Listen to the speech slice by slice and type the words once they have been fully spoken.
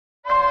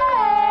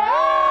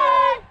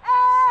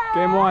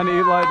Game 1,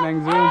 Eat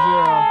Lightning, 0-0.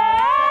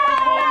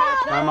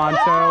 I'm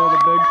Montero with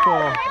a big pull.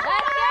 Let's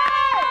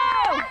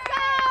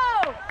go!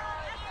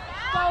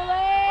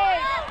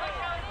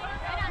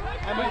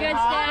 We're good,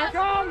 Stats.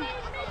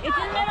 It's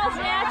in the middle,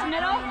 Stats.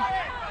 Middle.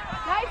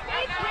 Nice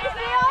feet, nice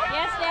field.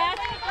 Yes,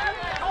 Stats.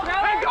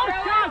 Throw it, throw it,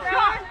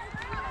 throw it.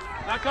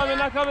 Not coming,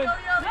 not coming. No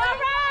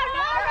run,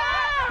 no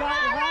run.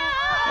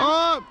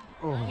 Up!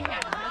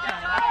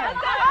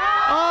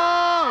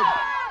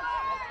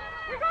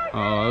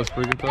 Oh, that was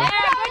pretty good play.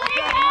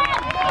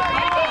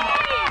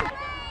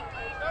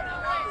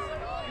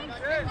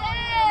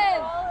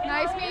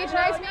 Nice Meech,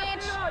 nice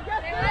Meech.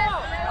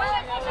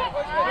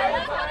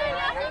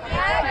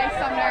 Nice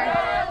Sumner.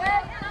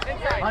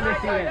 Under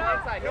Steven.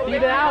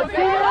 Steven out,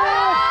 Steven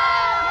out!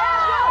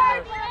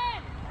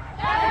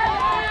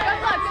 Good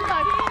luck, good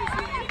luck.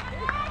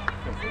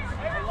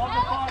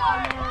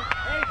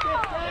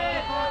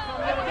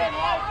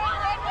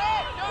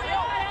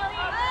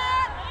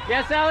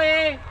 Yes,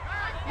 Ellie!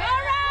 No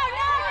round,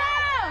 no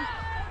round.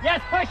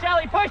 Yes, push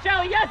Ellie, push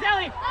Ellie! Yes,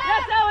 Ellie!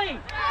 Yes, Ellie!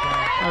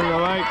 I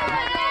really like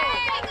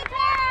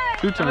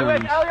 2 turns.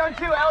 Ellie on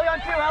 2, Ellie on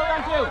 2, Ellie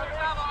on 2.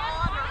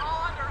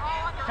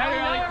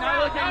 Counter Ellie, not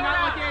looking,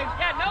 not looking.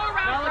 Yeah, no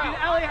round. Not looking,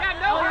 Ellie, yeah,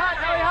 no hot,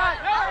 Ellie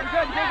hot. You're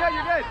good, you're good,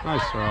 you're good.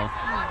 Nice throw.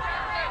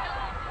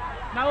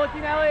 Not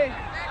looking, Ellie.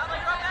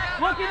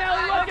 Looking,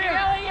 Ellie, looking.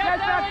 Ellie, yes,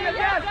 back to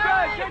yes,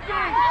 good, good D.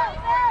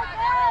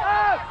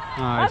 Up.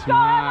 Nice, Let's go,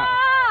 Matt.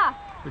 Emma.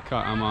 Good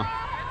cut, Emma.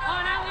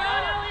 On Ellie,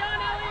 on Ellie,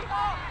 on Ellie.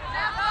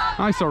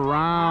 Nice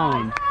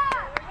around.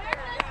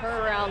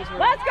 Her rounds were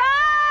Let's go.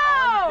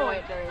 on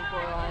point during 4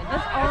 line.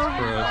 Let's That's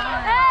Chris.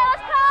 Hey,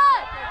 let's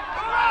cut.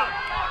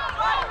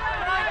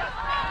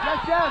 Yes,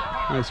 Jeff.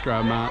 Nice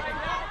grab, Matt.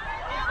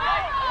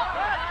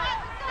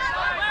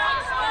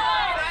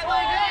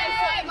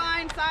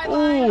 Sideline,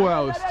 sideline. Oh, that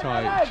was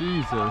tight.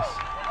 Jesus.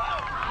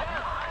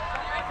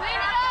 Clean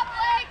it up,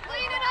 Blake.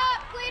 Clean it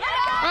up, clean it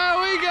up. There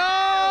we go!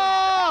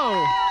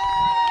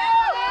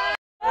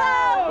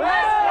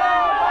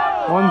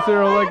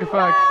 1-0 Lake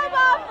Effect.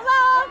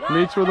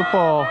 Meech with a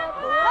pull.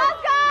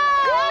 Let's go!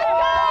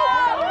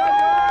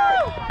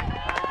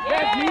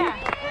 Yes, Yeah.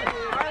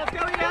 All right, let's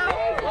go, Eno.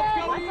 Let's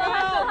go, Eno.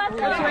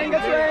 Good swing,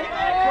 good swing.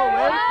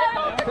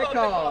 Pick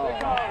call.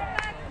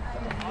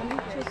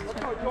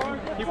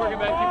 Keep working,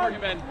 Ben. Keep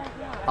working, Ben.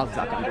 I'll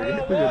suck under you.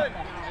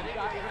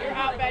 You're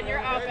out, Ben. You're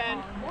out, Ben.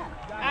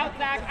 Out,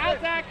 Zach. Out,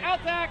 Zach. Out,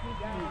 Zach.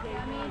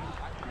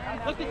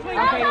 Look to swing.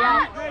 Okay,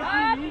 yeah.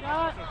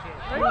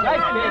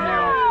 Nice kid,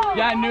 Noodle.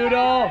 Yeah,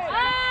 Noodle.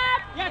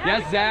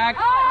 Yes, Zach.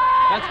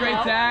 That's great,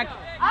 Zach. Do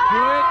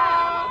it.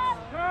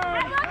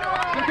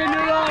 Look at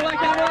Noodle. I like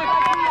that look.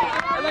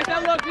 I like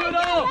that look,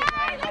 Noodle.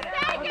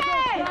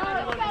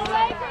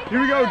 Here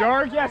we go,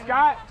 Dark. Yes,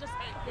 Scott.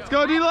 Let's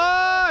go,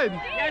 D-line!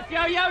 Yes,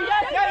 yo, yo,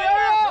 yes, yo,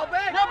 yo. No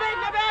bend,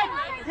 no bend.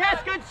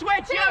 Yes, good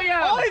switch, yo, yo.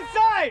 All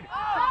inside.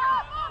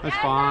 That's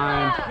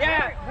fine.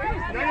 Yeah.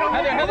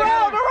 Heather.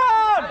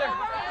 Around.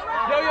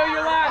 Yo, yo,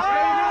 you're last. Yo,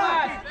 you're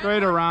last.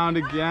 Great around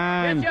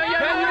again. Yes, yo, yo,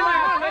 you're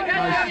last. Yes,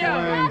 Nice yo, yo.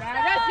 swing.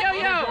 Yes, yo,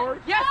 yo.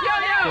 Yes, yo,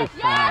 yo. Good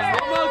find.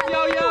 Almost,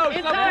 yo, yo.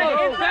 Inside.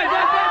 Ben.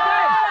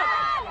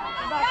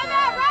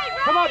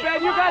 Come on, Ben.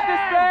 You got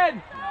this, Ben.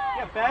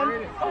 Yeah, Ben.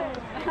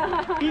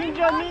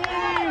 Benjamin.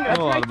 That's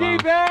right, D,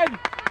 Ben.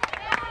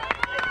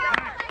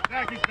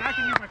 Zach, he's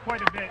backing you by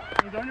quite a bit.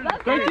 He's under the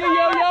Great D, yo, yo.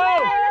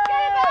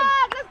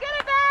 Let's get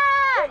it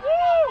back!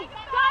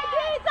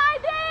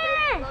 Side D!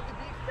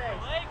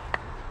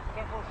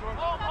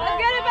 Let's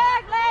get it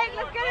back, Lake!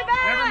 Let's get it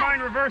back! Never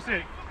mind, reverse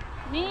it.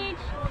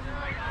 Meech.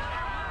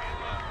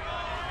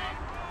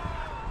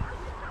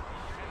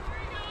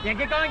 Yeah,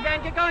 get going,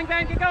 Ben. Get going,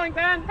 Ben. Get going,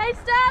 Ben. Hey,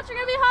 Stats, you're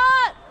gonna be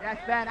hot! Yes,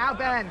 Ben. Out,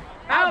 Ben.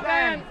 Out,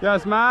 Ben.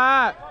 Yes,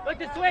 Matt. Look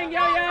to swing, yo,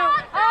 yo.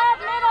 Up,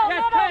 middle,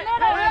 Yes,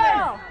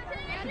 middle.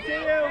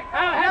 Continue.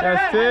 Out, Heather.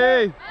 Yes, T.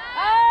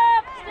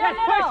 Up, Yes,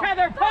 push,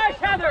 Heather. Push,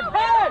 Heather.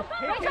 Push.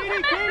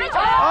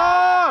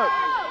 Oh!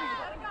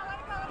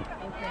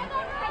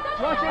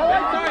 Watch it,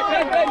 Ben. Sorry,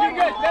 Ben, you're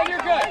good. Ben,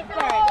 you're good.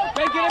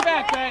 Ben, get it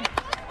back, Ben.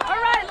 All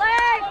right,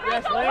 Lake!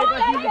 Yes, Lake,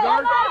 let's use the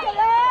guard.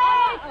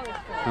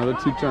 Another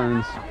 2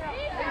 turns.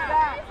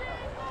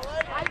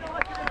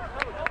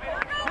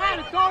 Man,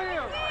 it's all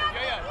you.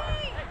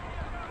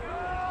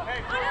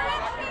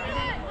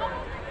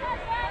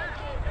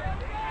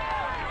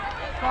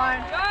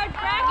 Fine. George,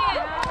 back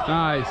it!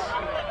 Nice.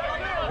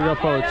 We got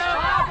poached.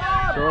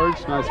 George,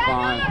 nice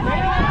find.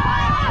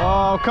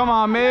 Oh, come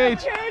on,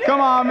 Meech.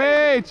 Come on,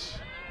 Meech.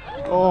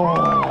 Oh.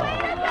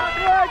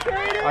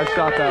 I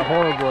shot that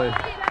horribly.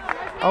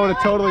 I would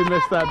have totally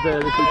missed that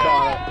bid if we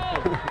caught it.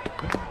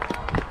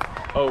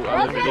 Oh,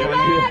 Let's get it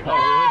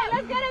back!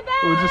 Let's get it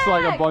back! It was just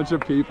like a bunch of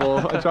people.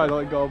 I tried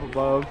to go up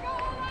above.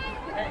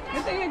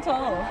 Good thing you're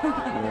tall.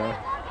 Yeah.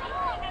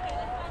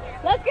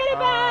 Let's get it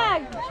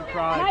back!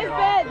 Nice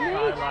bit,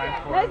 Meech!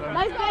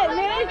 Nice bit,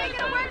 Meech!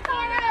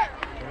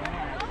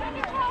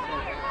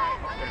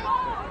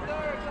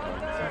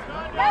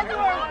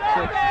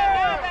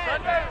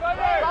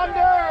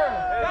 Thunder!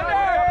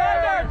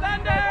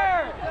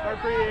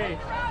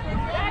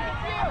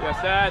 Yes,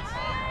 that's.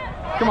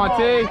 Come on,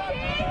 T.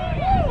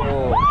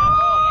 Oh.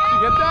 Did you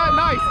get that?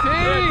 Nice, T.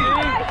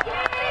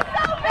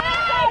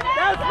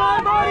 That's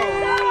my buddy!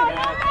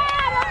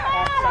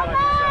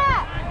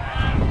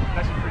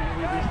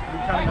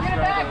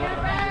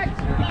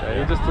 Yeah,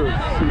 he just threw it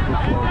super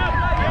close.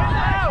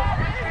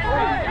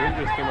 Green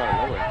just came out of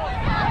nowhere.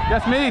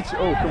 Yes, Meech.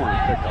 Oh, come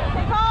on, pick off.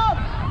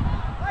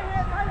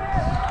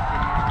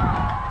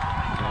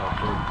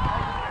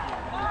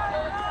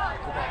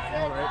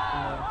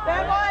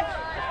 Bad watch.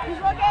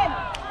 He's looking.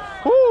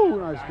 Woo,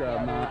 nice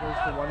grab, Matt.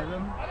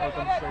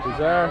 He's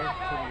there.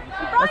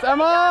 That's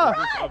Emma.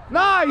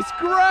 Nice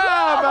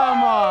grab,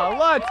 Emma.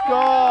 Let's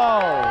go.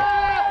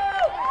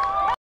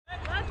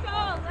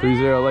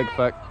 3-0 Lake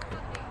Effect.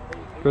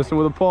 Kristen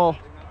with a pull.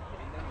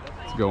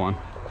 It's a good one.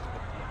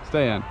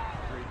 Stay in.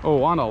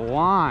 Oh, on a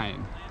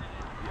line.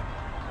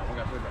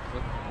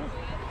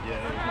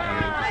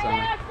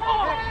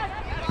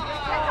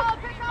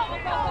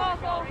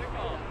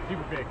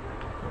 Super big.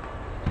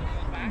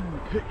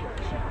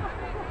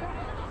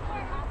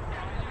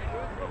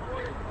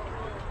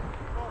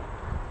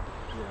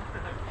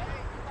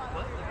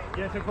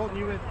 Yeah, so Colton,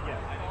 you would, yeah.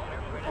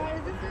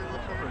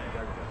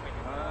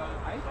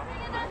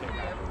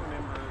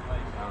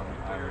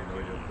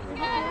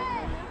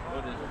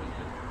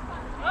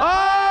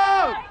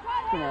 Oh!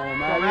 Come on,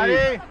 Maddie.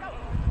 Nice.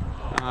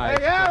 Hey,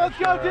 yeah, let's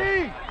go, D!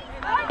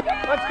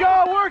 Let's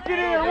go, work it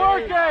here,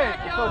 work it!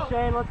 Let's go,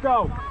 Shane, let's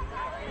go.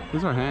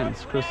 Who's our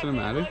hands? Kristen and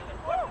Maddie?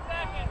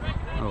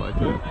 I like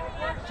it.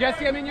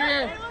 Jesse, I'm in your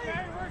ear.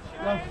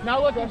 Now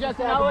looking,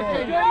 Jesse, now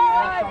looking.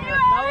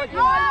 Now looking.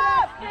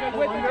 You're good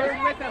with them.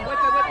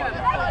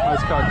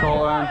 Nice cut,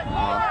 Colin.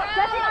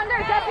 Jesse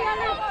under. Jesse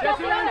under. You're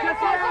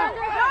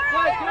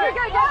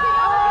good, Jesse.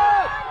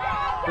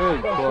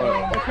 Good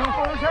play.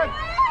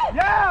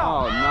 Yeah!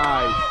 Oh,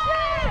 nice.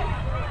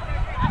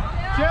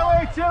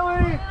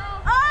 Chili!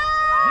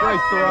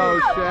 Great throw,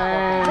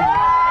 Shane.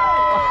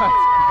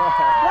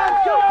 Let's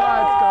go!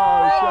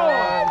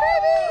 Shane.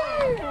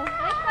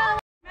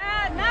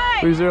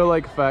 3-0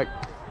 Lake Effect.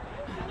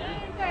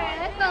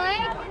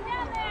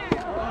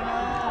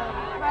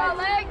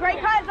 Great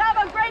cut,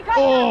 Zava, great cut.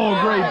 Oh,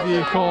 great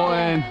D,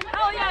 Colin.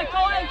 Oh yeah,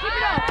 Colin, keep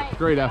it up.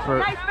 Great effort.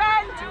 Nice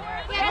bend.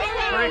 Stay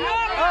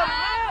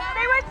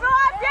with the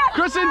left, yes.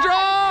 Kristen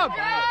drop!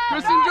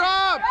 Kristen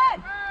drop!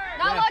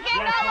 Not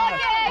looking, not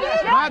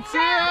looking. Matt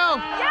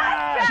Seal!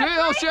 Yes,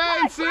 Shield,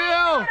 Shane,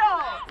 Seal!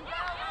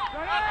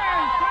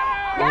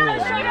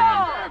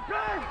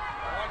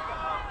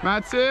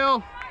 Matt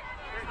Seal!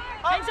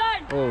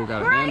 Inside. Oh,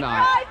 got a hand on it.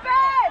 Nice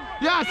bend.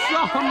 Yes,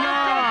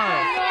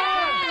 Sumner!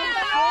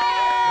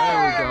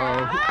 There we go.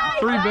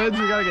 3 bids,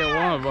 we gotta get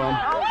one of them.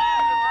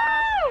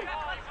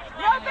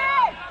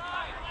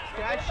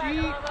 Stat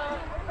sheet.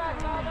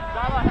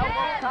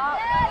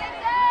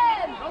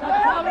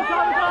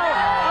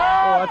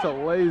 Oh, that's a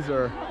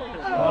laser.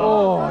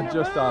 Oh,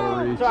 just out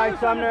of reach. It's alright,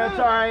 Sumner, it's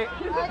alright.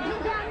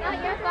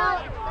 Not your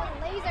fault.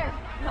 Laser.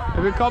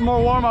 If we cut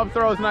more warm-up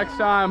throws next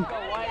time.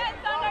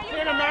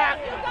 Get him back.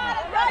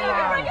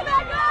 Bring it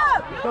back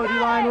up. Go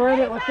D-line, we're in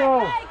it, let's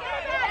go. Get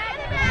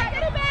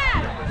it back.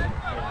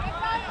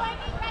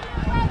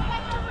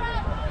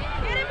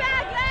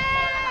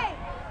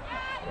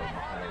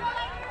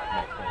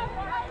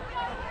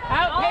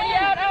 Out, Katie,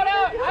 out.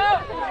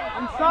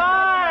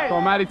 Inside.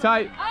 Go, Maddie,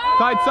 tight.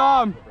 Tight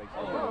some.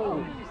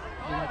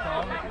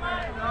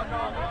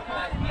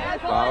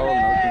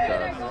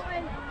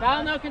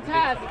 Foul, no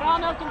contest.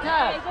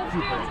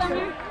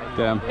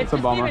 Damn, it's a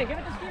bummer. Give it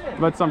to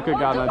Steven. But some kid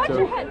got that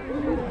too.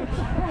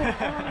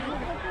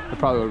 It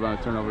probably would have been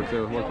a turnover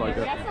too. It looked like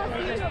it.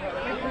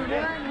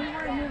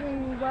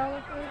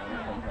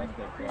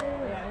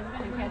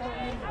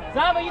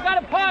 Zava, you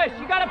gotta push,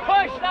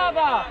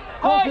 Zava.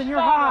 Push,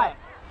 you're hot.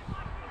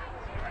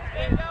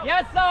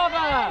 Yes,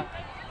 Zava.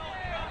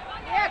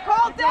 Yeah,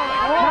 Colton.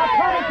 Not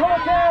coming,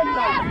 Colton.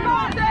 Yes,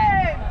 Colton.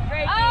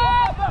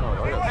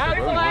 Out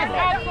the last.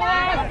 Yes,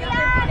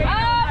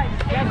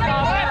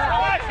 Zava.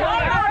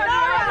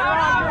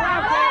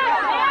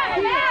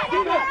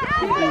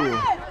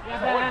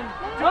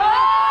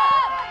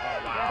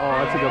 Oh,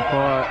 that's a good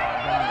putt.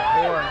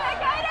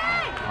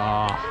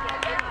 Ah.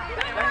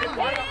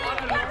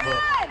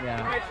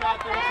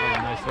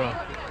 Nice throw.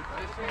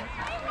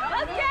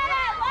 Let's get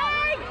it,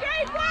 Larry.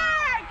 Great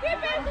work.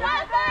 Keep it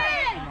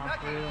something.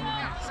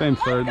 Same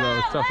third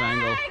though, tough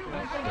angle.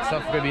 It's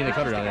tough to be in the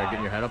cutter down there,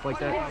 getting your head up like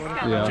that.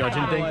 Yeah.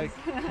 Judging thing.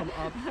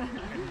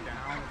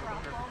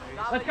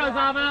 Let's go,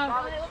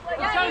 Zava.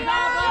 Let's go,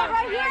 Zava.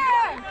 Right here.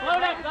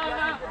 Load up,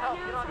 Zava.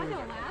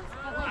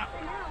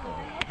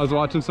 I was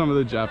watching some of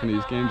the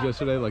Japanese games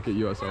yesterday, like at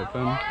US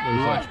Open. There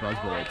was like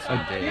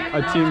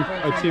a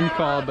team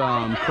called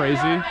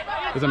Crazy.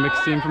 It's a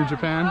mixed team from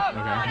Japan.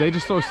 Okay. They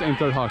just throw same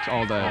third hucks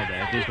all day. All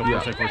day. They just go Yeah.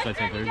 first side,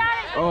 same third.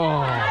 Oh.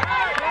 All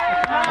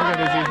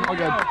good, Izzy. All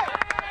good.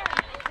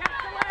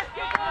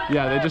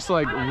 Yeah, they just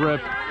like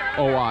rip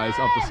OIs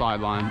up the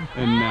sideline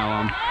and nail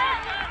them.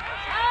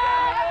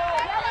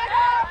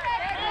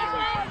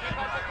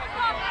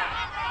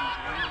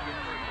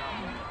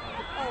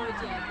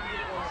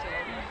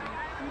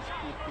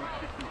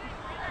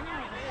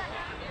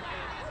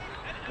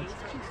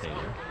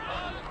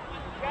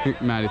 I think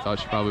Maddie thought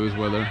she probably was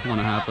with her when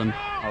it happened.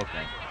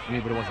 Okay. I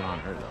mean, but it wasn't on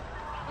her though.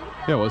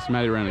 Yeah, it was.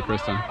 Maddie ran to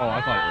Kristen. Oh,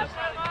 I thought it was.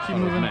 Keep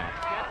moving. Matt.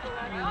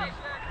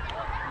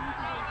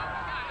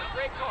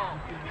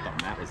 I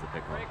thought Matt was the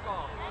pick one.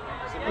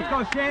 Let's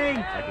go, Shane.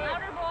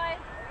 Louder, boys.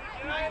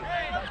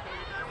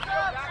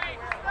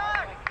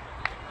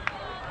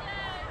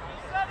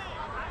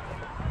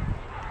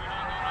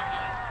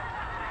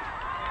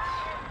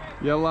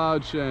 Yell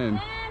loud, Shane.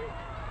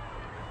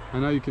 I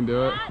know you can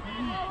do it.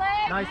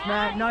 Nice,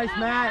 Matt. Nice,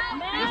 Matt.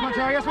 Yes, one,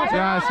 Charlie. Yes, one,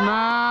 Yes,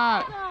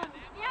 Matt.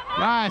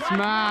 Nice,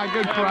 Matt.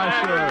 Good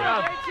pressure.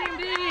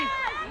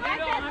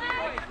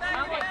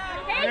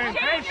 Hey,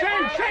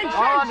 Shane.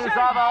 On,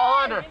 Zava,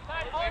 all under.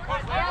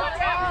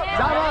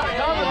 Zava.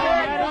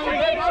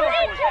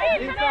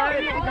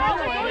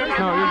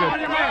 No, you're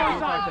good.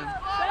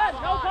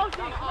 No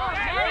coaching. Come on.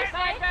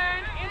 Inside,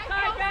 Ben.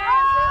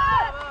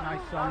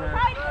 Nice on there.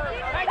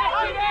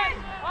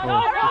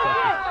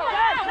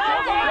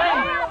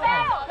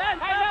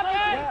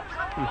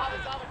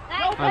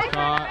 Nice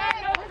caught.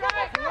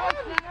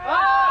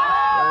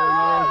 Oh,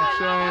 no, that's a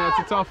shame. That's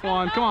a tough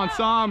one. Come on,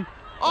 Sam.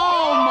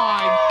 Oh,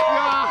 my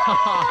God.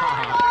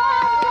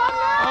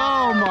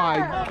 Oh, my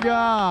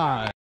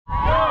God.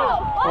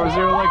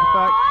 4-0 Lake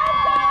effect.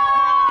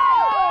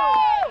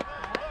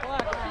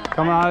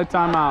 Coming out of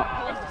timeout.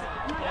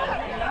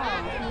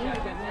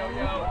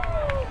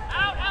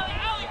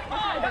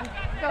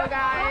 Go,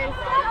 guys.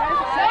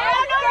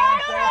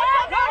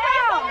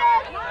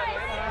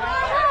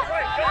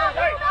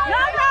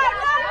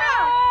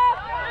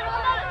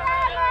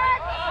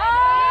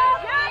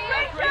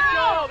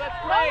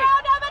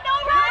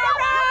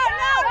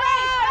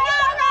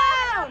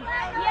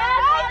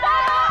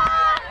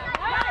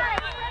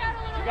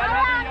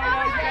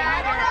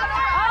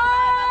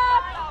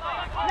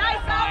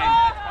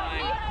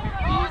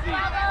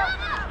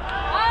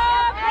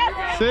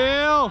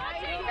 Seal.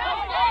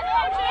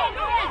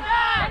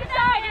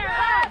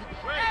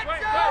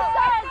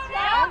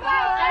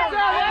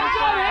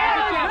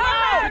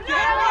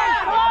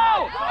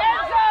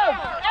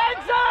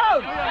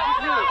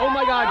 Oh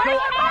my God, go.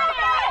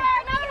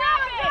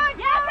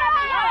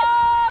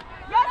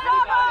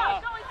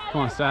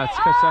 Come on, Stats.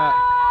 Catch that.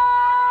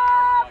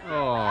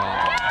 Oh.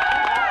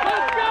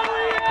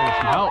 There's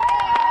some help.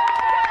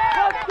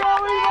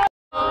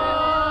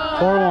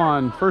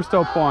 4-1. First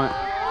 0 point.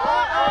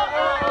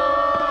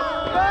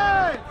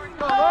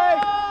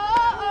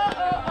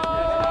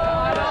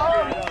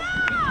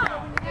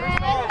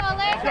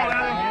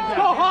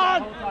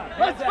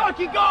 Let's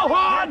fucking go,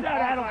 Han!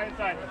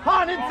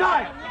 Han,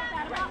 inside!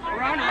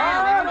 Around.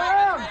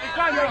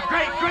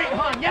 Great,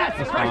 Han, yes!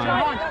 Pressure,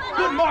 Han!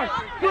 Good mark,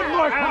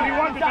 Adam, he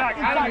wants it back.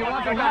 Adam, he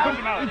wants it back. Push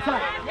him out.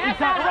 Inside,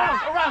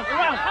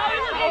 around.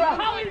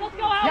 Howie, let's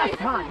go, Howie. Yes,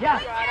 Han,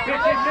 yes!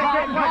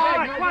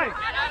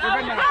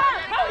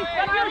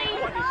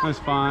 That's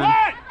fine.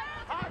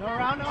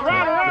 Around.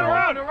 Around,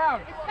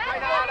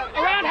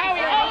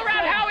 Howie. All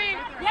around, Howie.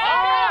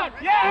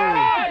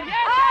 Yeah!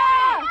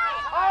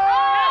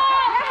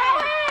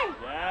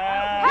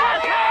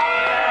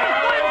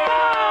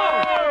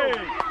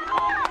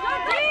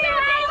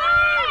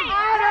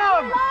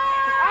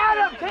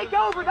 Adam, take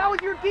over. That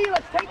was your D.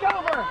 Let's take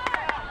over.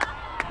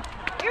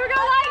 Here we go,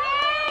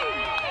 Lightning.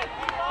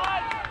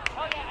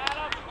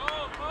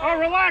 Oh,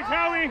 relax,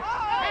 Howie.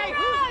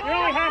 You're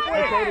only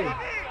halfway.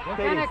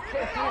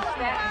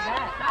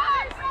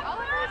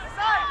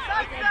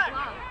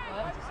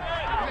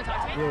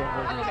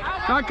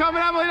 Not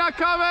coming, Emily, not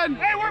coming.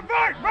 Hey, we're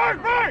Bert!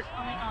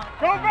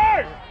 Go,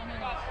 Bert!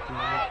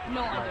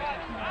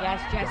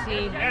 Yes,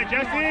 Jesse. Yeah,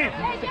 Jesse.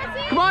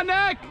 Come on,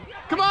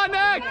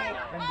 Nick.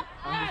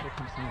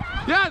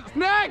 Yes,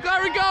 Nick.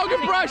 There we go.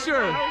 Good pressure.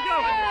 There we go.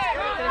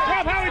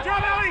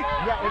 Drop, Howie.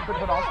 Yeah,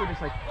 but also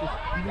just like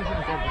using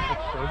his head, just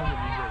like show him the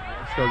music.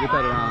 Let's go. Get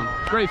that around.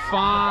 Great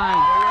find.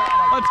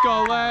 Let's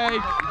go,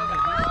 Lake.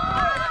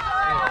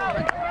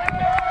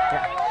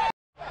 Yeah.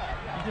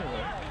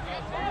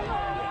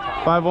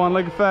 5-1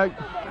 Lake effect.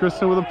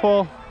 Kristen with a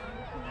pull.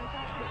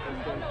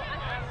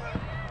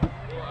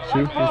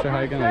 Shoot. Can you say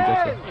hi again?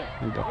 There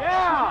you go.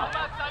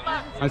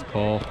 Nice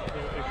pull.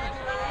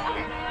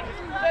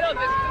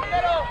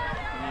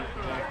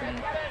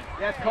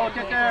 Yes, coach,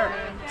 get there.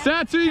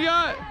 Stats, who you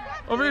got?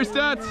 Over here,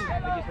 Stats.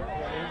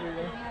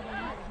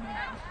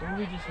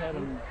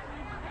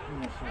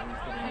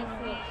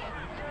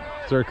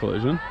 Is there a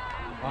collision?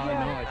 No,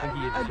 I think he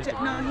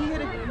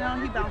hit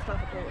he bounced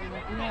off a Colton.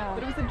 Yeah.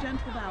 But it was a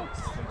gentle bounce.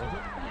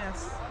 Yes.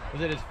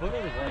 Was it his foot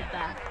or his leg?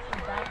 Back.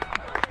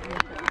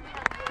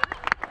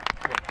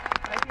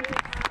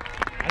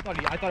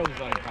 I thought it was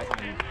on the catch.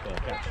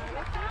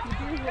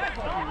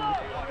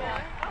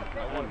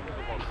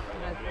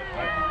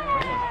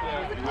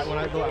 When I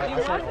saw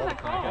all the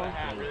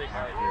contact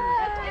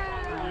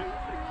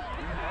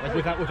like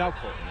without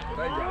Colton. That's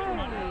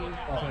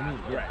what I mean.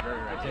 Right.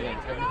 So like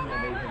everything that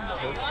made him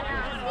hurt.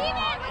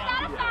 Steven, was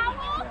that a foul?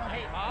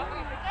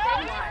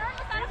 Was that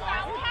a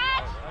foul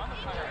catch?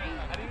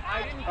 I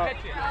didn't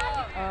catch it.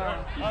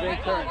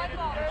 Great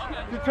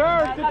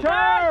turn. To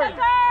turn.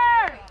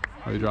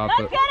 I Oh, you dropped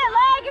Let's it. get it,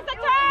 leg. It's a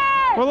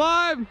turn. We're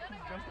live.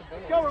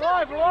 Let's go, we're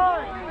live, we're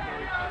live.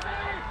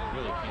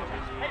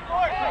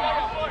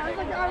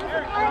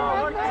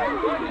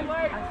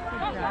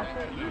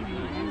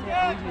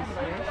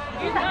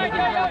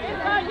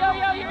 Inside, yo,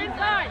 you're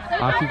inside.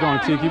 Keep going,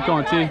 T. Keep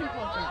going, T. Yo,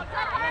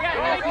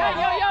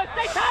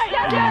 stay tight.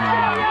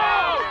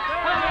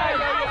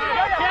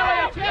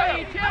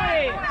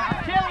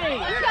 Chili.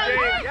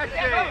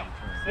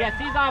 Yes,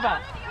 he's Abba.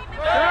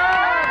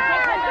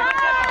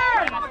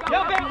 No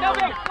big. No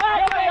big.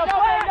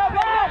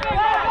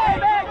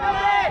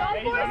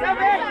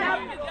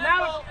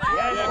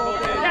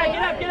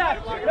 Yeah, get up.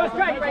 No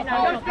strike right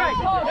now. No strike.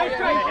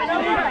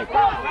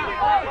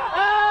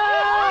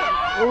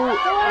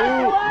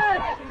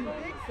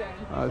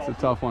 That's a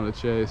tough one to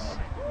chase.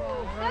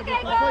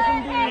 Okay, go.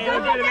 It's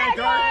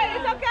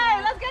okay.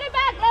 Let's get it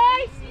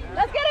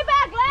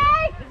back,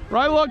 leg.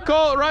 Right look,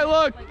 Colt. Right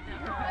look.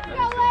 Let's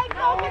go, leg.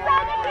 Focus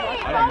on the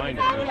team. I don't mind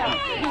it.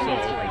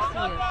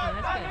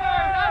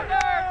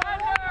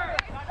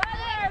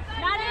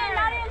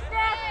 Not in,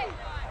 Steph.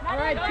 All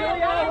right,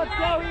 Julio, let's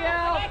go, EL.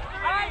 All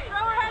right,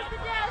 thrower has the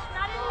dish.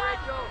 Not in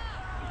yet.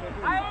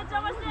 All right, it's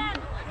almost in.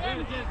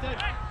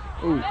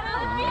 Ooh. Get on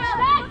the field.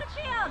 Back the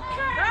field.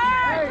 Turn.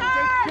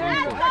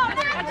 End zone.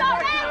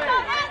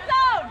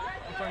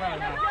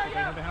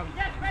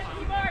 Yes,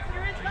 Reggie Mark,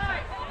 you're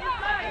inside.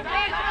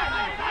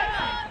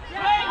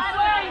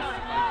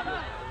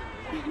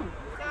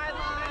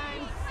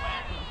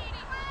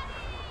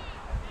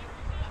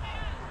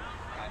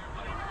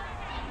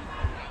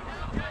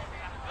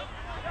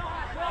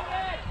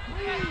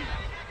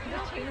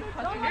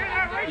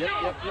 Yep.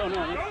 No,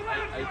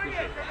 I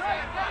appreciate it.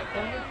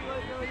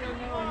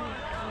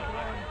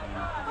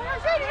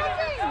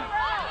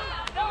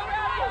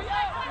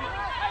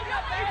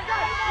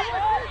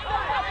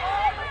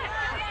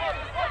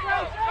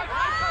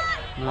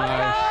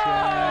 Nice,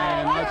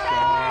 Shane.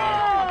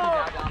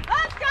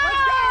 Let's go.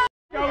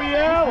 Go,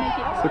 EL.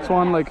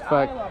 6-1 Lake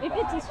Effect. If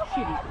it's just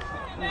shitty.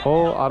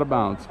 Pull out of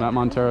bounds. Matt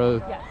Montero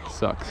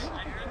sucks.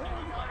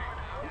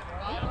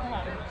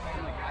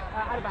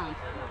 Out of bounds.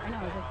 I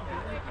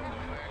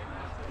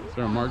know. Is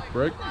there a marked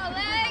brick?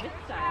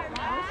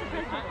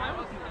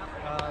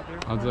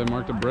 I'd say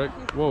marked a brick.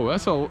 Whoa,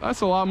 that's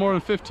a lot more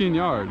than 15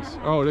 yards.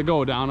 Oh, they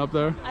go down up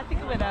there? I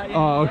think it went out. Yeah.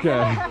 Oh,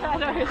 okay.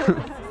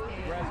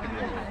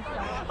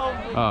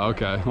 Oh,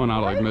 okay. Went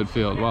out like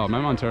midfield. Wow,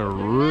 Matt Montero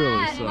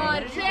really sucks.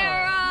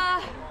 Montero.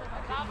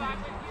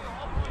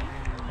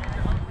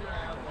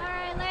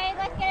 Alright, Lane,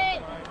 let's get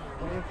it.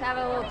 It's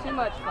having a little too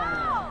much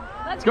fun.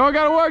 Let's go,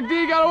 gotta work,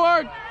 D, gotta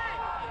work.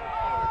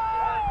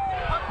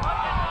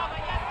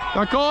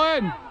 Got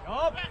Colin.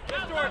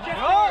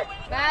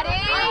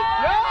 Maddie.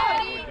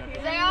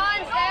 Stay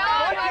on,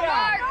 hard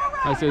work.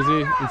 Nice,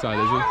 Izzy. Inside,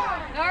 Izzy.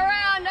 No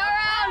round.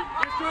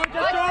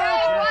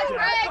 Watch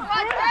break.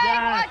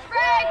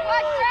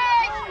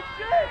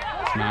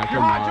 Smack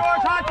him up.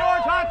 Hot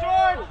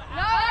George.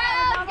 No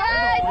rounds,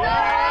 guys.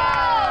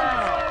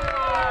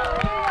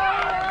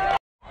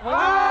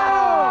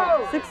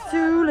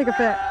 6-2 Lake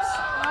Effect.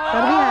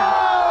 Gotta be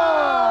half.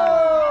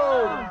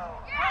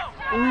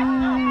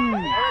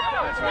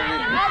 Let's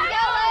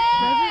go,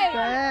 Lane.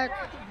 Back.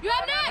 You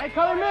have Nick. Hey,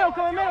 come in middle.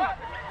 Reset.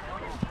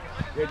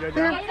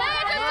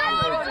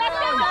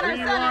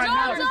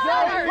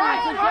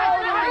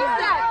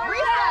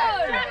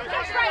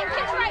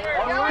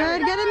 Good,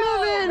 get it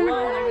moving.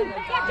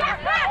 Jack,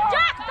 back.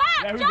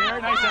 Yeah, who's there?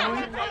 Nice,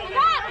 Emily.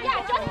 Yeah,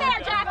 just there,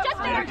 Jack.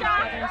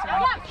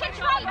 Yeah, pitch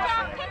right,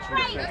 Jack.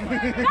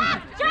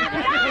 Jack.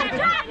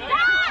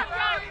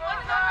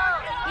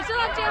 You still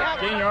have Jack.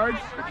 Gain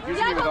yards.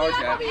 Yeah, go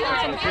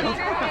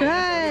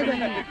Good.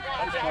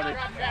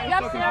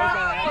 Yep,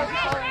 Sarah.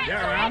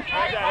 Yeah, around.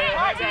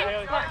 Crash.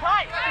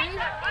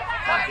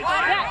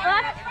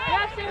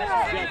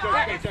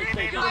 2,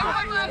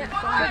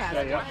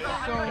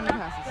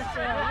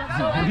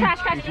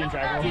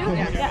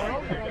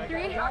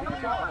 3,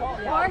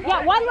 4.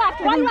 Yeah, one left.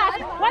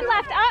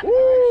 Up.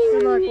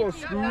 Little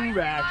screw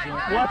action.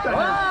 What the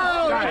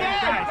hell?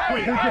 Guys,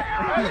 quick.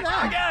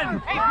 Again.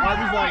 I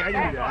was like, I can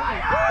do that.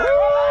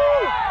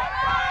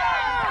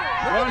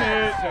 Run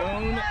it.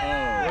 Zone O.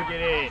 Look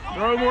at it.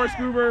 Throw more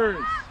scoobers.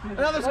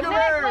 Another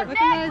scoober.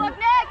 Look,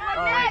 Nick.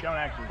 Oh, wait, don't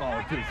actually. Oh,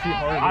 dude, see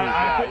hard.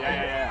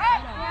 Yeah.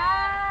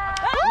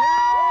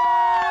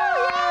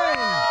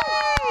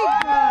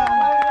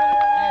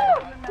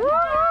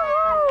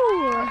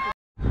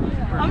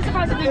 I'm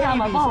surprised it didn't have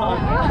my ball.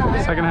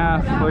 Second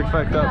half, Lake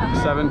Effect up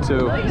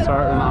 7-2.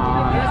 Starting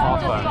on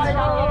offense.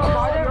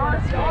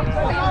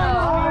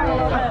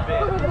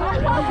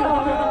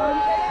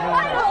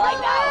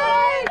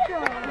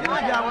 I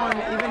got one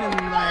even in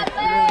like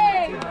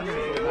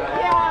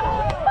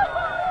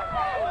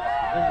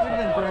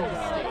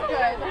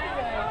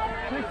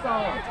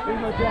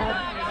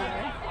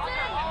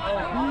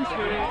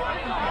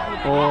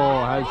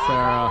Oh, head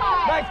Sarah.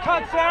 Nice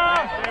cut,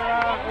 Sarah.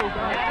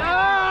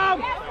 Adam!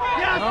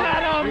 Yes,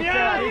 Adam!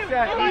 Yes!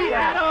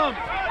 Adam!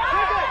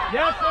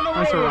 Yes, on the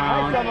Nice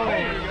around.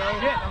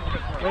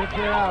 Way to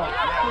clear out.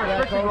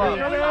 Yeah, Kobe.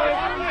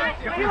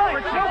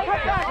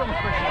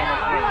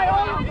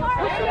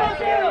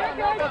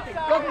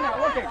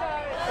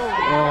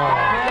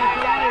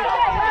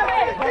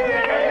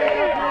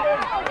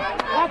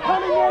 Not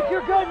coming, Nick.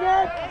 You're good,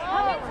 Nick.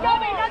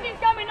 Nothing's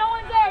coming. No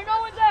one's there.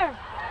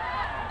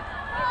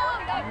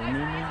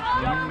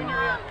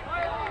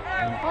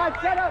 Hard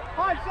set up.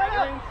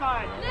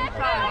 Inside.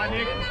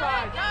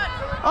 Inside.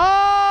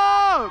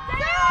 Oh!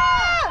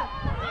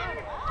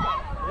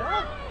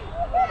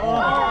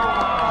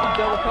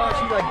 Double caught.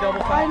 She like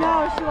double caught. I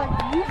know, she like,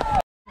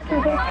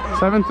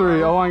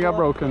 7-3. O-line got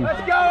broken. Let's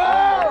go!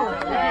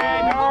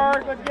 Yeah,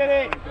 North. Let's get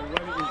it.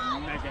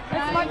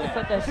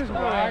 This is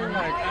why I'm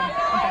like,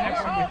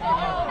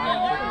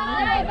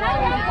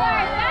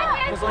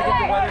 It's like if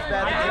the weather's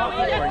bad.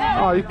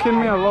 Oh, you kidding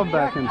me? I love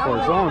back and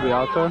forth. So I want to be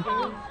out there.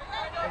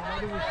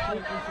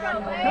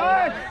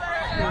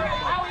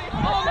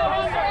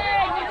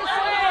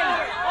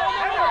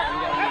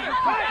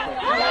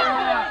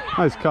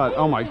 Nice cut.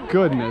 Oh my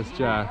goodness,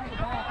 Jack.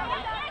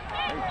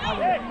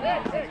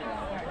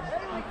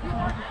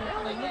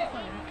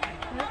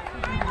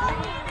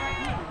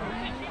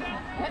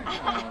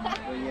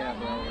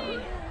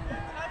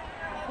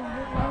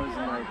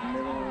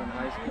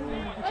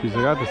 Jeez,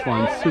 I got this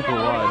line super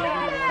wide.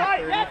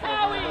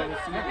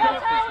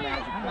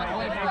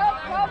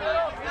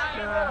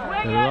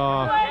 Get it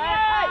off.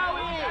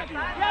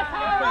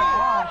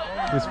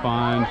 It's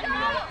fine.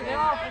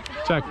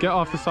 Jack, get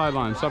off the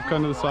sideline. Stop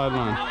cutting to the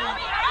sideline.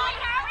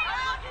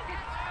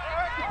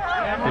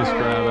 Nice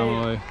grab,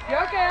 Emily.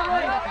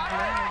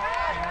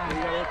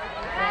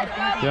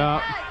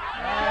 Yeah.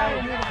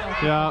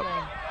 Yeah.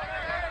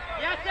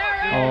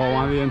 Oh,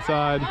 on the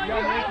inside.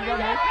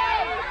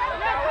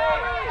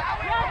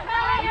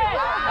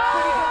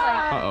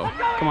 Uh-oh.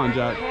 Come on,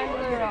 Jack.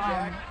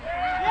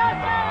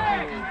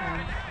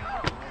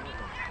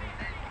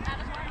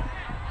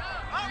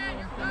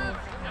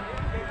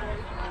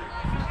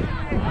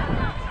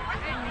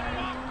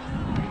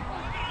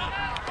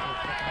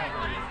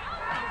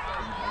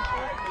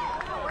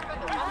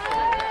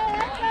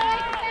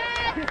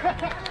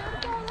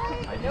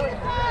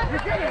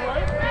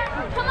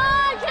 Come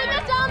on, keep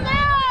it down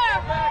there!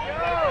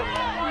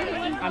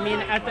 I mean,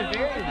 at the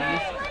very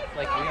least,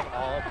 like we have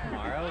all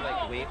tomorrow.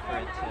 Like wait for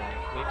the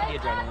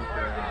adrenaline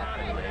for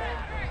the lake.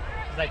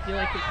 Because I feel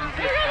like the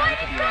easiest time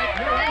to be like,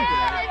 no, I'm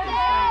good.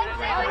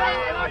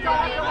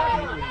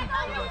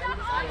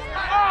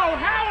 Oh,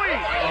 Howie!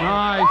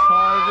 Nice,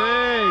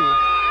 Harvey.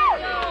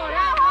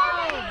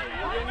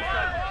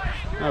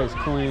 That was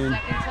clean.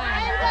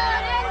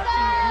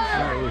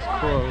 That was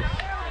close.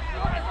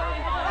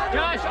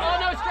 Josh, all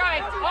no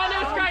strikes,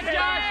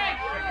 Josh.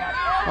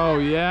 Oh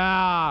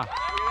yeah.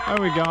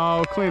 There we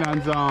go. Clean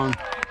end zone.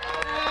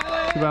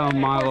 About a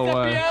mile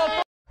away.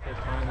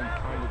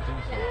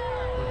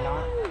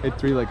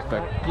 8-3 like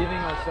effect. Giving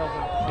ourselves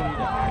an opportunity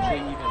to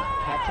actually even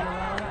catch it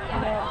around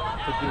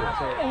to do it.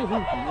 So,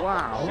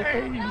 wow. Look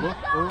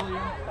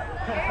earlier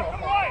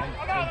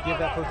and give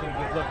that person a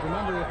good look.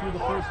 Remember, if you're the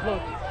first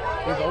look,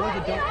 there's always a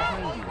dunk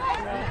behind you.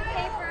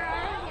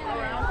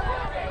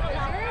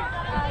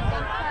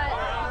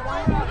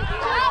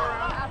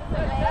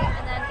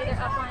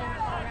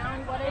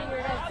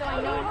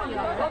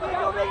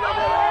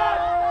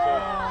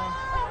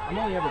 I'm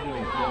only ever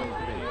doing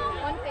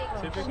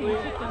Typically,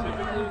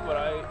 what I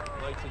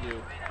like to do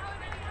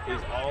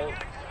is I'll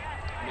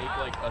make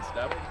like a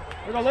step.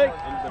 We're going Lake.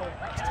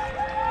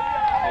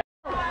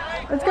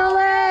 let's go,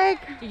 Lake!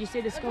 Did you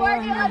see the score?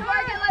 Let's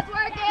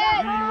work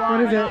it!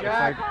 What is it?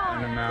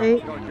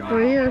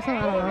 8-3 or something?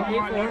 I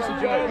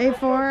don't know.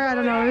 8-4, I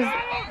don't know. It was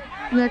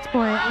next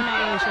point. I'm not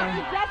really sure.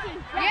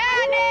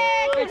 Yeah,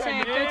 Nick! Good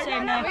save,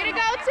 Nick. Way to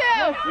go,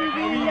 too!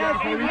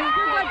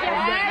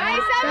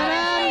 Nice,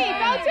 Emily!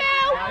 Go,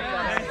 too!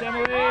 Nice,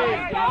 Emily.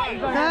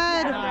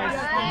 Good.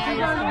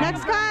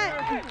 Next cut.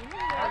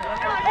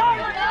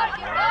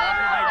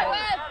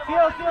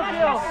 Feel.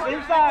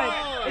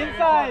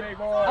 Inside.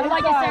 I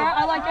like it, Sarah.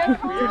 I like it.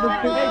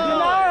 Hey,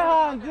 deny,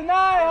 hon.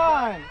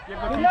 Deny.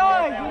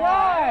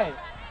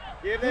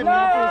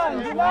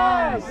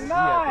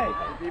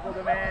 People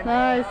demand.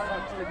 Nice.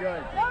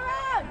 Good.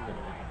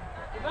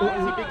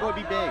 Big boy,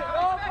 be big.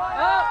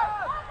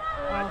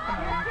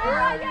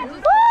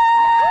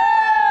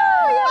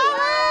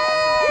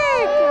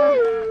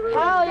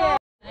 Hell yeah.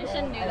 I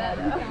shouldn't do that.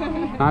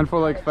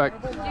 9-4 like effect.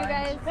 You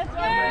guys.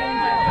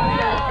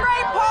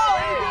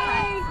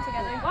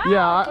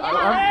 Yeah,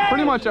 I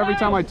pretty much every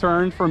time I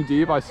turned from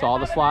deep, I saw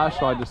the slash,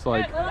 so I just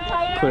like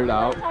cleared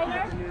out.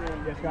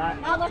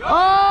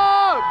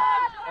 Oh!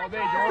 Oh,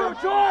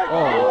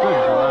 good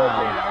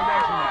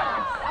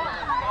grab.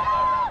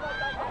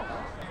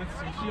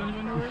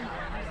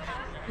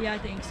 Yeah, I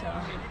think so.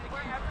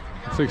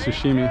 It's like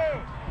sashimi.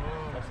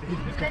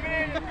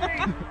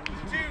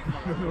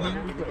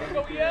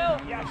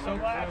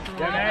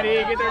 Get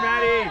Maddie, get there,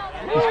 Maddie.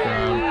 Nice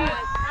grab.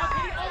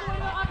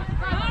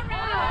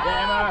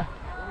 Yeah, Emma.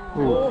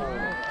 Ooh,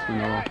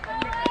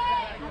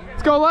 2-0.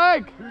 Let's go,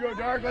 leg! Here we go,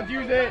 Dark. Let's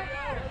use it.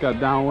 Got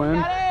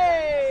downwind.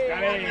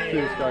 Scotty. See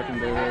what Scott can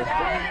do here. Nice,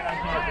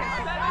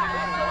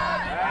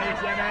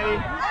 yeah, Maddie.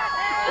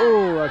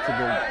 Oh, that's a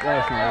good.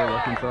 That's not a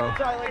looking throw.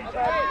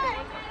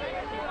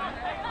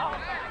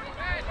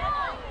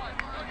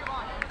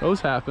 Those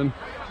happen.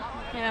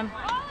 Yeah.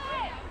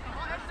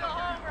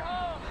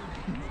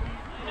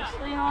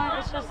 You know what?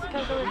 It's just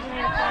because it was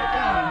made a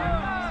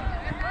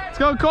Let's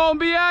go, Colton.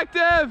 Be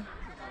active.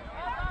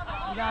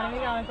 You got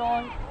him,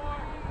 Colin.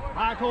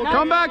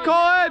 Come back,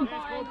 Colin.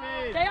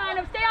 Stay on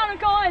him,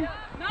 Colin.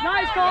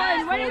 Nice,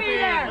 Colin. Way to be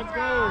there. Let's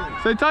go.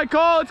 Stay tight,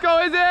 Cole. Let's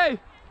go, Izzy.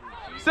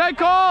 Stay,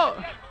 Cole.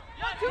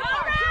 Yes,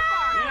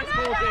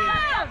 Colton.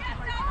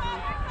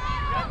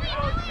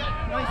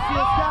 Nice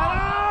steal,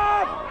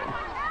 Scott.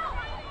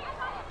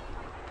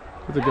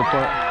 That's a good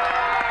play.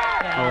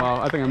 Oh, wow.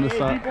 I think I missed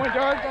that.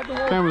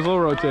 Camera's a little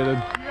rotated.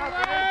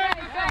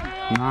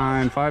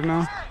 9-5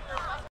 now?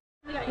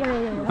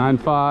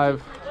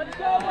 9-5.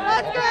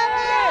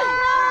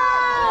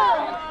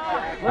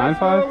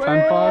 9-5?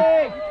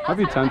 10-5? Might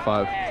be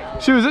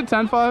 10-5. Shoot, is it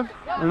 10-5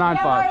 or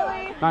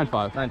 9-5?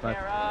 9-5. 9-5.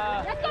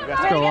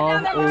 Let's go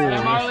off. Oh, Marley,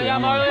 Marley, you're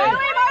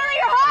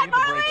hot,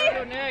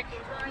 Marley!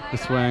 the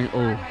swing.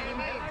 Oh.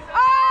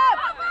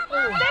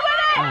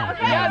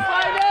 Yes,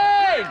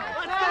 Lightning!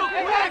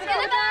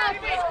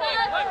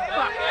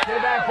 Get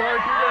it back,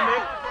 Dark.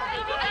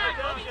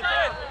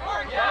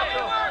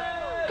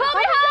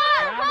 Kobe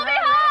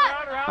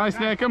hot! Nice,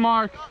 Nick. Good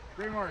mark.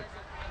 Great mark.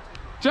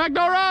 Jack,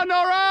 no run,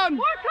 no run.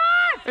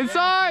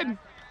 Inside. Yeah,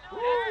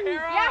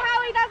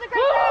 Howie does a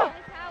great job.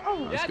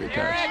 That's a good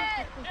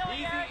catch.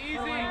 Easy.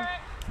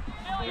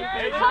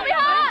 Kobe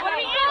hot!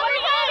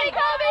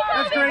 Kobe!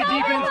 That's great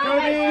defense,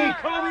 Kobe.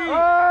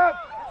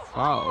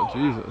 Wow,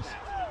 Jesus.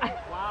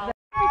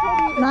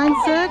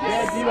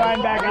 9-6.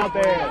 D-line back out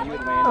there.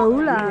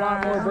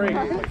 Hola. More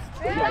breaks.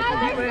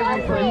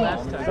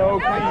 So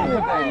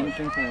clean.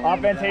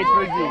 Offense hates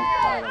frisbee.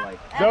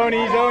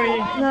 Zoni.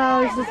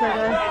 No, it's just like a...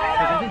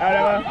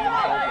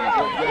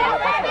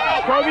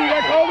 Kobe, you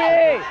got Kobe!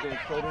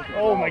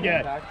 Oh my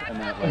god.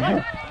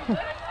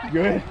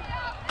 Good.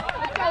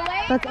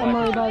 That's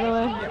Emily, by the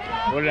way.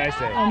 What did I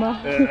say? Emma.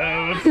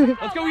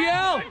 Let's go,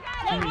 Yale!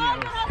 I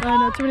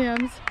know, too many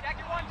M's.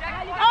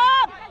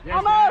 Yes,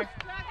 almost!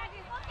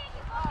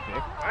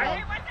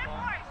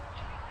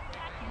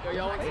 Yo,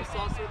 y'all want some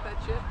sauce with that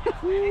chip?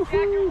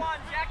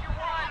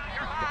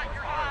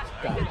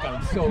 God,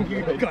 I'm so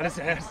good. Got his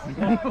ass.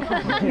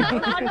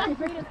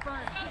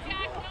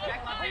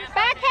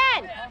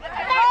 Backhand!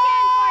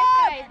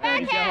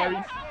 Backhand!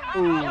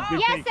 Ooh, good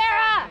Yes, pick.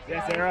 Sarah!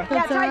 Yes, Sarah.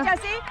 That's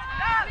Jesse?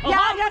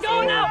 Yeah, Jesse! Go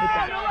now!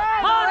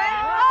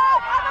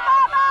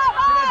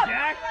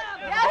 Jack.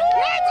 Yes,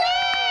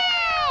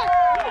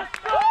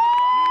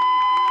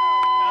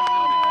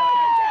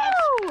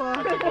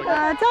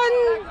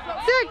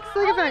 10-6.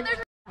 Look at that.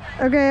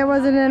 Okay, it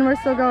wasn't in. We're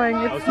still going.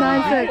 It's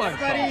 9-6.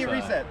 Buddy,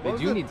 reset. They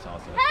do need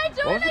salsa. Hey,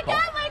 do it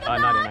again, Megathon!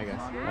 Not in, I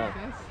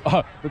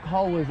guess. The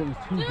call was, it was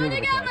too Do good it of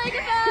a again,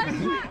 catch.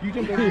 Megathon! You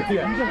jumped over. You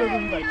jumped over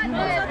like 2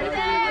 miles.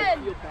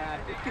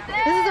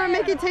 This is our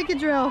make it take it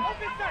drill.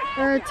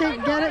 Or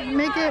take, get it,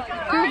 make it,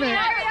 prove it.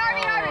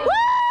 Woo!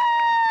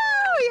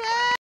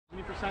 Yeah!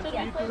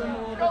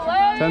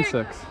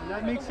 10-6.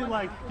 That makes it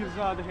like, gives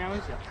the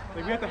handlers,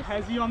 like we have to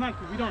hezzy on that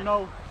because we don't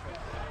know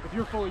if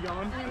you're fully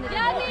going.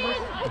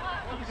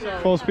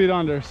 Full speed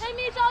unders. Hey,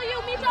 Michelle, you!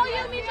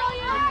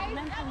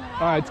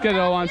 All right, let's get it,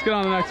 O-line. Let's get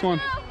on the next one.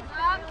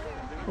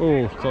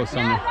 Oh, close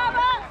summer.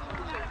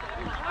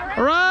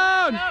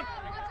 Around!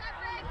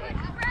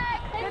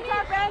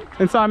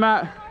 Inside,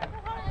 Matt.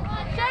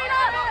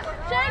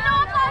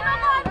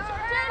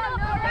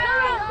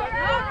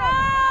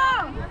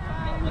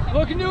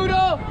 Look,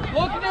 Noodle!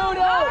 Look,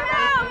 Noodle!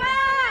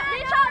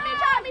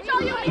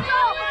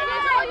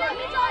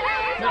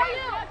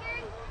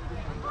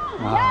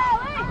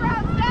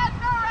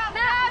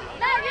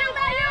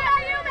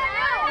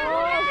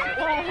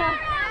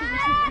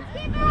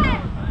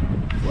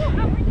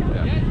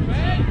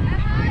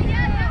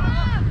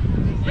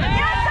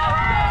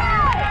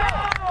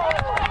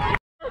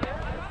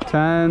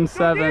 Ten,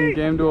 7,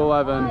 game to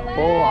 11.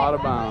 Full out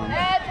of bounds.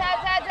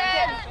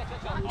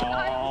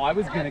 Oh, I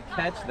was gonna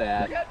catch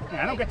that.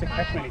 I don't get to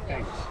catch many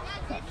things.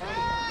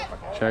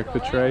 Check the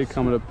tray,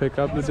 coming to pick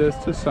up the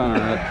disc to center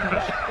it.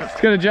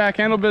 Let's get a Jack,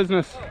 handle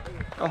business.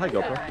 Oh, hi,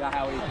 GoPro.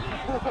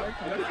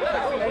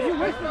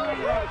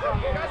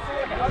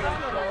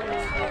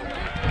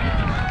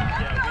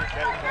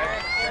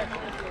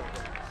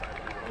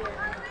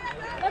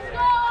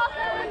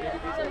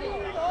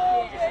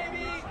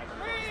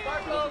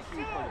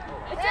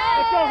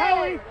 Let's go,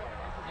 Howie!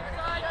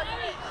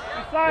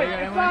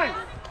 Inside!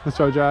 Let's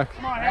go, Jack.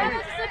 Come on, Howie!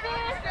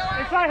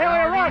 Inside,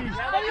 Howie, run!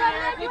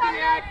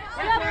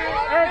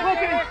 Eric,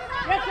 looking!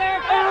 Yes,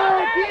 Eric! Oh,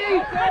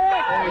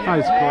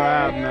 Nice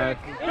grab, Nick.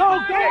 Go,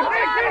 Nick!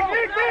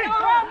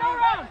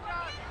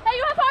 Hey,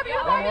 you have Harvey!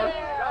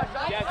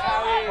 Yes,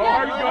 Howie. Oh,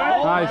 Harvey's good.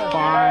 Nice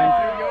find.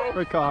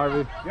 Good call,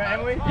 Harvey. Yeah,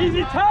 Emily.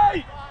 Easy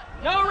tight!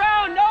 No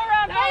round,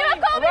 Hey, you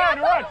have Kobe!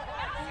 Run.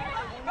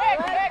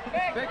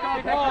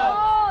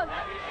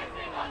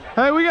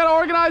 Hey, we gotta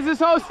organize this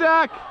whole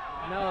stack.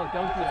 No,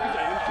 don't do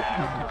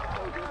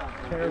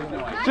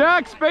it.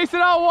 Jack, space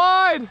it out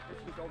wide.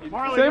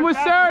 Marley, Same you're with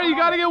fast. Sarah, you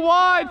gotta get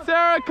wide.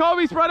 Sarah,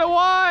 Kobe, spread it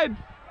wide.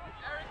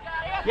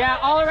 Yeah,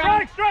 all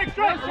around. Strike.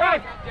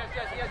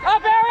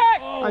 Up,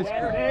 Eric! Nice.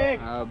 Nick.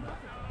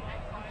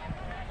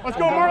 Let's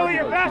go, Marley,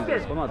 you're faster.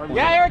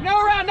 Yeah, Eric, no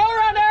around,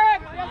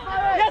 Eric!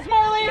 Yes,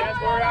 Marley!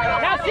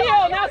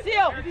 Now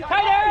seal!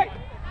 Tight, Eric!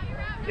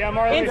 Yeah,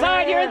 Marley.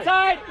 Inside, you're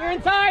inside,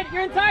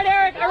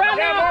 Eric! Around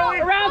Yeah, now! Marley.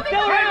 Around,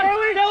 still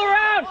Marley.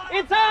 around!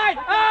 Inside!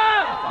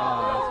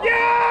 Up!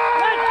 Yeah!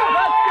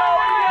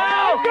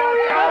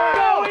 Let's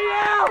go,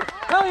 EL!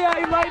 Hell yeah,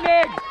 you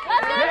lightning!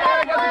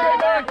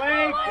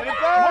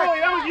 Marley,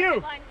 that was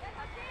you.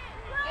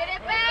 Get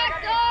it back,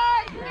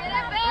 George! Get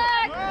it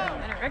back! I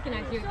don't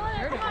recognize you.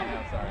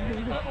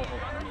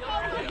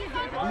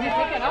 You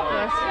pick it up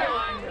this.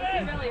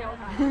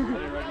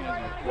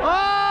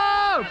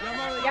 Oh!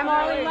 Yeah,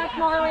 Marley, left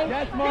Marley.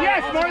 Yes,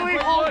 Marley.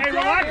 Hey,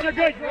 relax, you're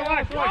good.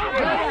 Relax.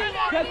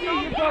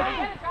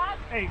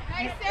 Hey.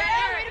 Hey,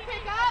 Sarah, ready to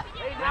pick up?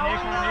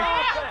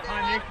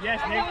 Nick. Yes,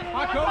 Nick.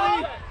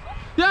 Kobe.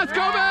 Yes,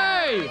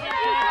 Kobe!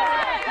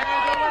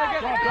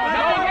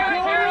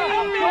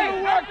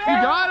 You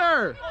got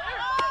her!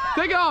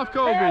 Take it off,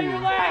 Kobe!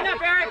 Line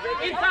up, Eric!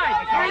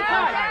 Inside!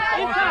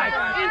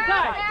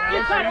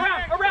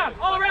 Around!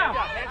 All around!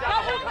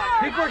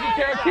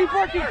 Keep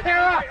working,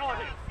 Tara!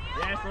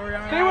 Yes,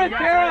 Loriana. Stay with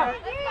Tara!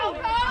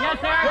 Yes,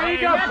 There you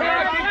go,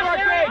 Tara! Keep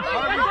working!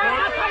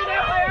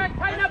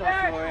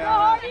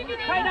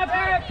 Tighten up,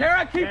 Eric!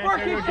 Tara, keep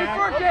working!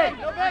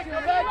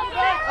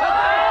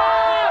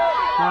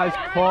 Nice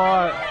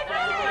putt.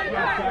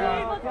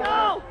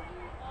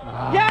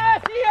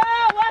 Yes,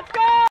 EL! Let's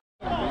go!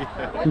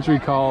 Entry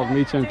called,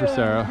 Meacham for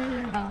Sarah.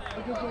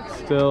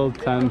 Still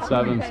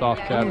 10-7,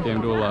 soft cap,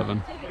 game to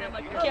 11.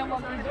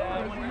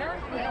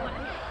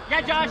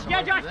 Yeah, Josh,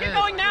 keep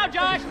going now,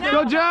 Josh! Now.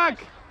 Go,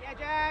 Jack! Yeah,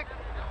 Jack!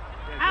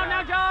 Out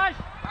now, Josh!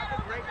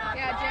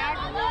 Yeah, Jack.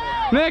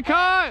 Nick,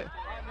 high!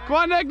 Come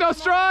on, Nick, no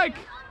strike!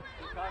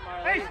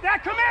 Hey,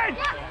 Stack, come in!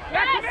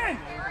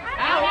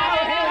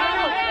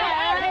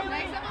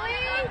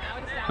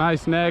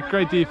 Nice, Nick,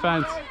 great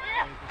defense.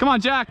 Come on,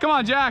 Jack!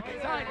 Inside.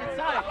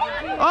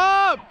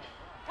 Up!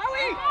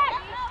 Howie!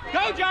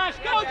 Go, Josh!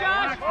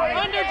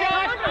 Under,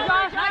 Josh!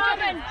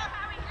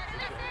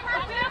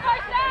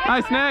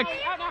 Nice, Nick.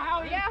 Out now,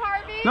 Howie! Yeah,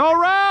 Harvey. No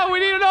round! We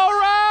need no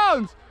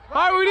rounds! All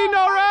right, we need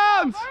no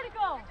rounds!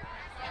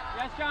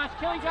 Yes, Josh!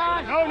 Killing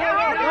Josh! No. Go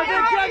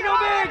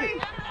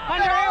big!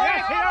 Under,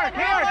 Eric!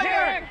 Yes,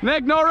 here.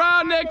 Nick, no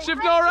round, Nick.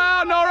 Shift, no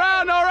round.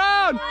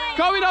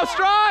 Kobe, no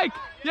strike.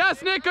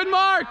 Yes, Nick, good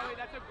mark.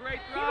 That's a great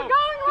throw!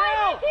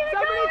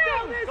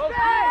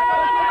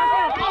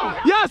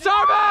 Yes,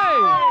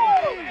 Harvey!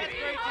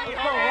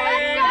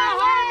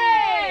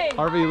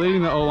 Harvey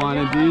leading the O-line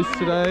in D's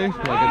today,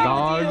 like a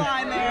dog.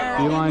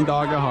 D-line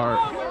dog at heart.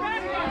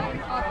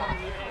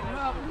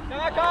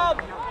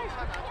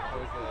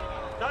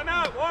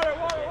 Timeout, water.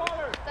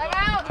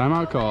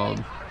 Timeout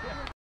called.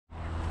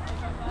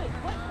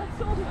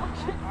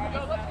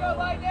 Let's go,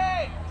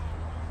 Lightning!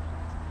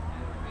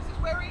 This is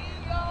where we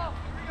eat, y'all!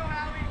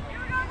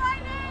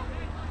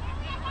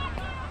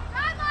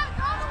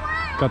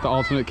 Got the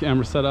alternate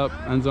camera set up,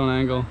 end zone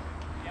angle.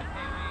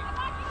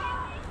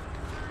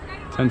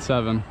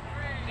 10-7.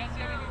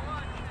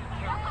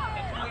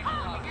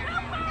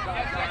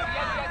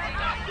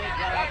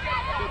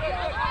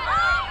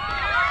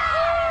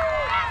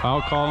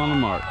 Foul call on the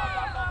mark.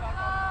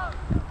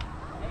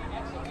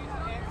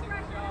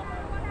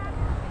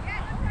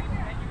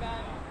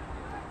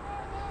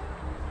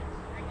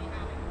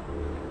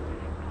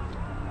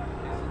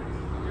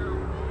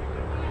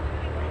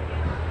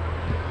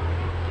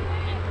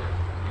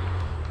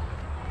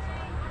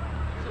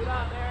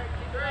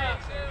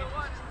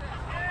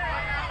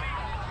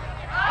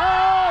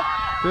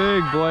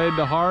 Big blade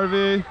to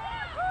Harvey.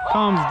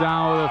 Comes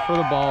down with it for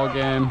the ball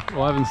game.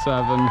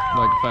 11-7.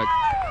 Like effect.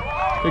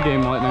 Good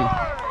game, Lightning.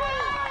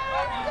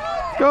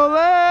 Go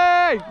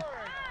Lake!